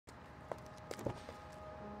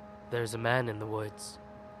There's a man in the woods.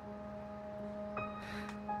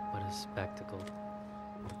 What a spectacle.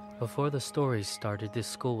 Before the stories started, this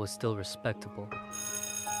school was still respectable.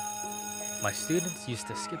 My students used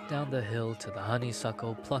to skip down the hill to the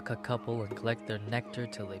honeysuckle, pluck a couple, and collect their nectar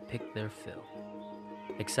till they picked their fill.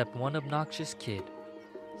 Except one obnoxious kid,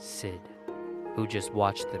 Sid, who just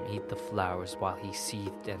watched them eat the flowers while he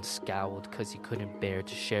seethed and scowled because he couldn't bear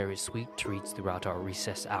to share his sweet treats throughout our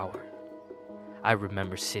recess hour. I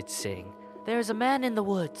remember Sid saying, "There's a man in the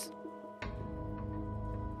woods."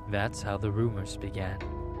 That's how the rumors began.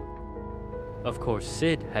 Of course,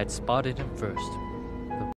 Sid had spotted him first,